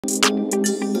Good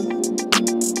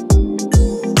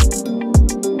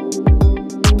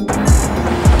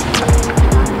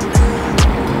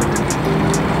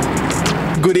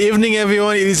evening,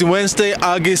 everyone. It is Wednesday,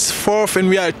 August 4th, and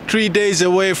we are 3 days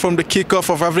away from the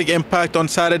kickoff of African Impact on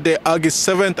Saturday, August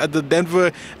 7th at the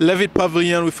Denver Levitt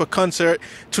Pavilion with a concert.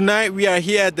 Tonight, we are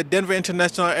here at the Denver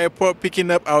International Airport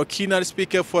picking up our keynote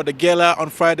speaker for the gala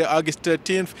on Friday, August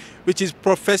 13th, which is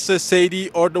Professor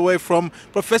Seydi,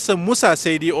 Professor Moussa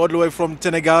Seydi, all the way from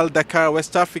Senegal, Dakar,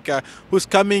 West Africa, who's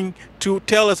coming to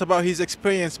tell us about his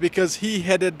experience because he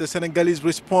headed the Senegalese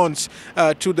response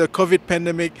to the COVID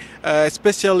pandemic,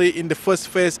 especially in the first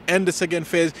phase and the second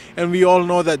phase. And we all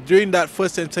know that during that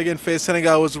first and second phase,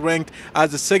 Senegal was ranked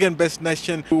as the second best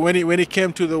nation when it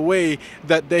came to the way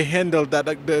that they handled that,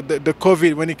 the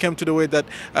COVID, when it came to the way that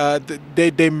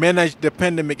they managed the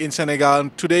pandemic in Senegal.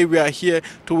 And today we are here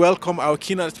to welcome our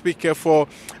keynote speaker for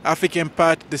African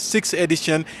Impact, the 6th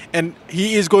edition, and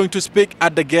he is going to speak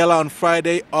at the gala on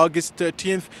Friday, August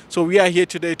 13th. So we are here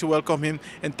today to welcome him,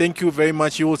 and thank you very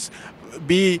much. You will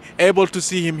be able to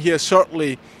see him here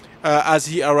shortly as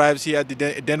he arrives here at the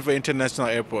Denver International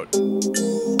Airport.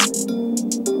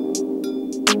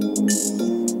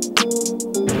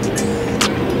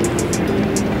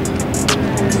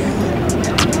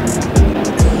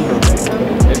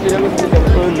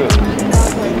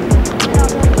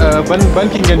 ban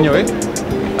ki ngeen ñëwee?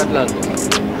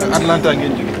 Atlanta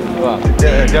ngeen jóge. Waaw.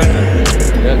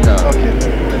 Delta. Ok.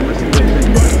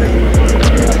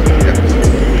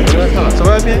 Ça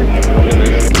va bien?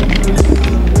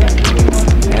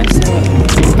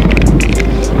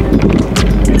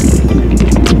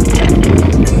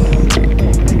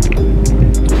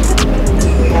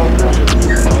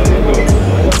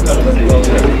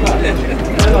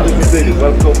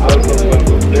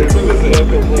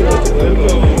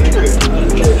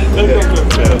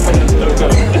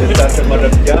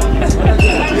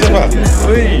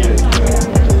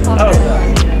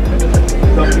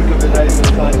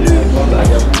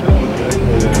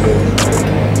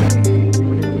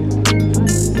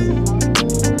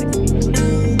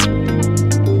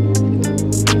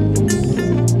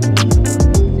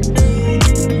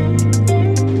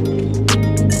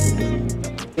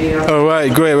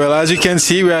 Alright, great. Well, as you can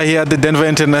see, we are here at the Denver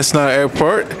International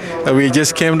Airport. We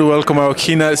just came to welcome our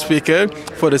keynote speaker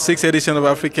for the 6th edition of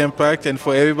African Impact, and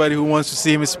for everybody who wants to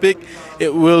see him speak,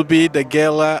 it will be the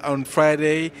gala on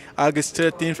Friday, August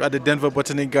 13th at the Denver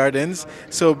Botanic Gardens.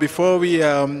 So before we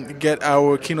get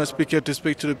our keynote speaker to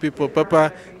speak to the people,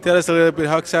 Papa, tell us a little bit,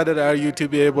 how excited are you to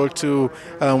be able to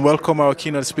welcome our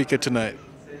keynote speaker tonight?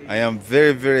 I am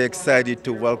very, very excited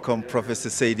to welcome Professor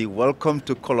Seydi. Welcome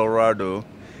to Colorado.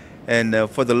 And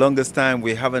for the longest time,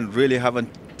 we haven't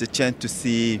the chance to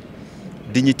see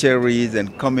dignitaries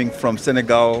and coming from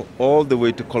Senegal all the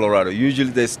way to Colorado. Usually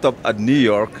they stop at New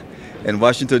York and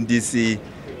Washington, D.C.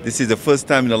 This is the first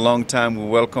time in a long time we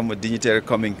welcome a dignitary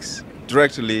coming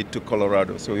directly to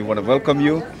Colorado. So we want to welcome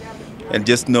you and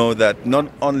just know that not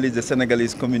only the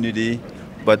Senegalese community,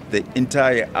 but the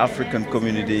entire African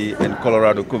community and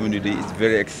Colorado community is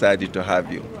very excited to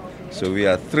have you. So we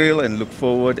are thrilled and look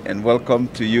forward and welcome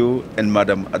to you and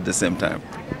Madam at the same time.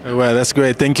 Well, that's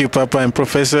great. Thank you, Papa and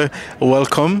Professor.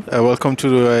 Welcome. Welcome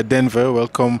to Denver.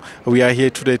 Welcome. We are here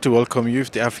today to welcome you,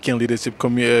 the African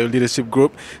Leadership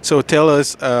Group. So tell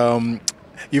us,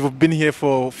 you've been here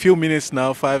for a few minutes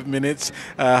now, 5 minutes.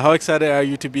 How excited are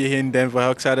you to be here in Denver? How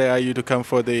excited are you to come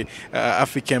for the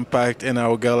African Impact in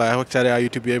our gala? How excited are you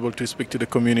to be able to speak to the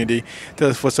community? Tell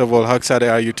us, first of all, how excited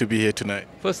are you to be here tonight?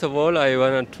 First of all, I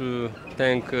wanted to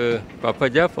thank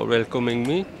Papa Jah for welcoming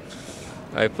me.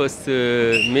 I first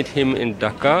met him in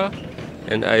Dakar,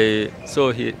 and I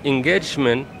saw his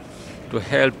engagement to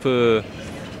help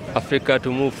Africa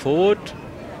to move forward,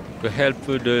 to help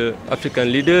the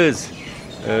African leaders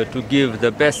to give the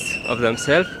best of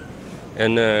themselves,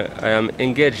 and I am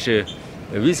engaged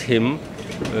with him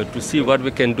to see what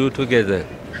we can do together.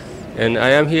 And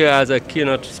I am here as a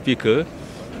keynote speaker.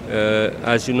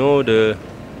 As you know, the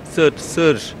third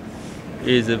surge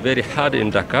is very hard in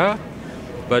Dakar,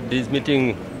 but this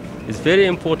meeting is very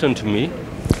important to me,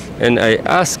 and I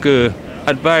ask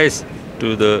advice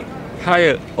to the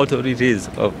higher authorities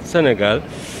of Senegal,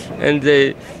 and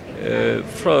they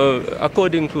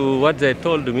according to what they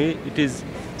told me, it is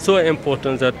so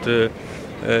important that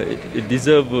it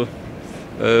deserves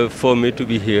for me to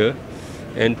be here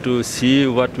and to see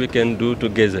what we can do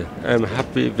together. I'm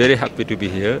happy, very happy to be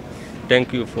here.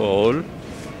 Thank you for all.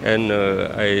 And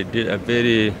I did a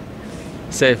very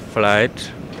safe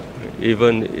flight,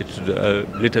 even it's a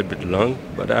little bit long,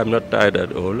 but I'm not tired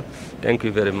at all. Thank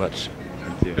you very much.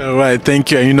 you. All right,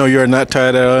 thank you. And you know you're not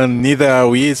tired at all, neither are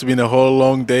we. It's been a whole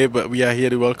long day, but we are here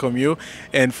to welcome you.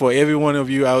 And for every one of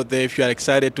you out there, if you are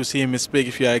excited to see him speak,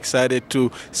 if you are excited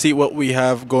to see what we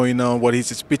have going on, what his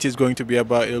speech is going to be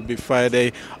about, it'll be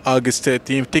Friday, August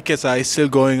 13th. Tickets are still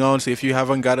going on, so if you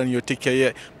haven't gotten your ticket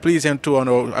yet, please enter on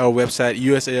our website,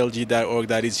 usalg.org.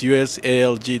 That is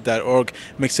usalg.org.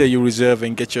 Make sure you reserve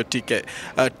and get your ticket.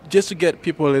 Just to get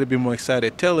people a little bit more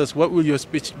excited, tell us, what will your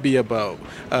speech be about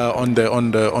on the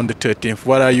 13th?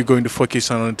 What are you going to focus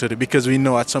on the 13th? Because we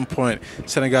know at some point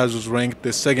Senegal was ranked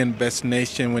the second best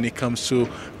nation when it comes to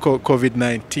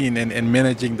COVID-19 and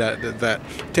managing that.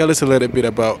 Tell us a little bit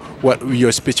about what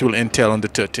your speech will entail on the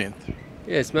 13th.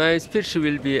 Yes, my speech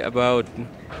will be about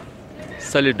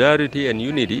solidarity and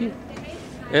unity,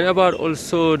 and about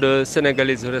also the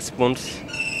Senegalese response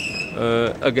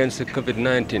against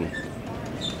COVID-19.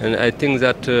 And I think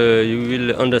that you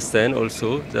will understand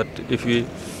also that if we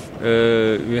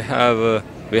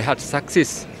had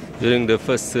success during the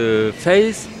first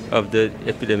phase of the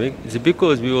epidemic, it's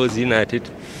because we was united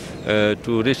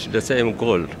to reach the same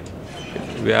goal.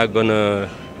 We are gonna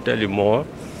tell you more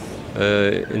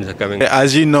in the coming.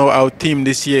 As you know, our theme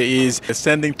this year is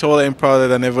standing taller and prouder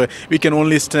than ever. We can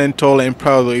only stand taller and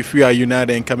prouder if we are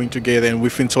united and coming together and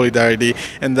within solidarity.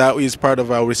 And that is part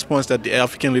of our response that the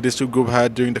African Leadership Group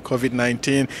had during the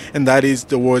COVID-19. And that is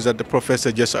the words that the professor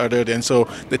just uttered. And so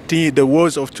the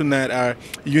words of tonight are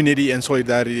unity and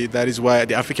solidarity. That is why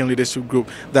the African Leadership Group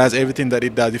does everything that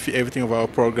it does, everything of our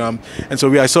program. And so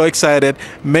we are so excited.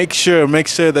 Make sure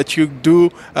that you do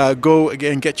go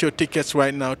and get your tickets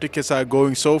right now. Tickets are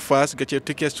going so fast. Get your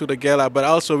tickets to the gala, but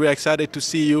also we're excited to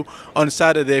see you on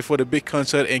Saturday for the big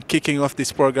concert and kicking off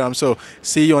this program. So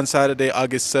see you on Saturday,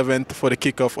 August 7th for the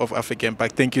kickoff of African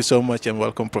Impact. Thank you so much and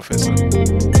welcome, Professor.